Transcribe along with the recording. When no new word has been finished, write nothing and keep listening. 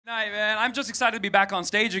Night, man. I'm just excited to be back on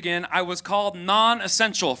stage again. I was called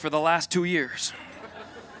non-essential for the last 2 years.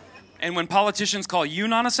 And when politicians call you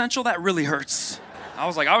non-essential, that really hurts. I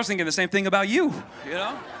was thinking the same thing about you, you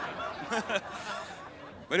know?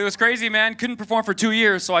 But it was crazy, man. Couldn't perform for 2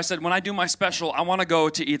 years, so I said, when I do my special, I want to go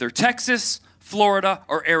to either Texas, Florida,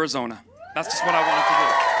 or Arizona. That's just what I wanted to do.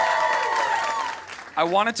 I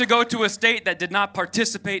wanted to go to a state that did not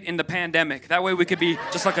participate in the pandemic. That way we could be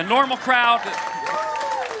just like a normal crowd.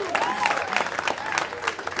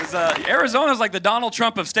 Arizona's like the Donald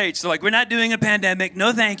Trump of stage. So like, we're not doing a pandemic.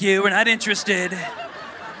 No, thank you. We're not interested.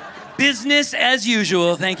 Business as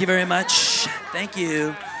usual. Thank you very much. Thank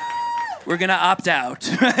you. We're gonna opt out,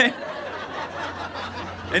 right?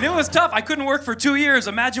 And it was tough. I couldn't work for 2 years.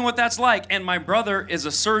 Imagine what that's like. And my brother is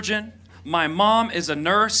a surgeon. My mom is a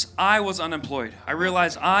nurse. I was unemployed. I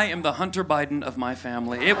realized I am the Hunter Biden of my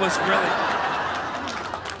family. It was really...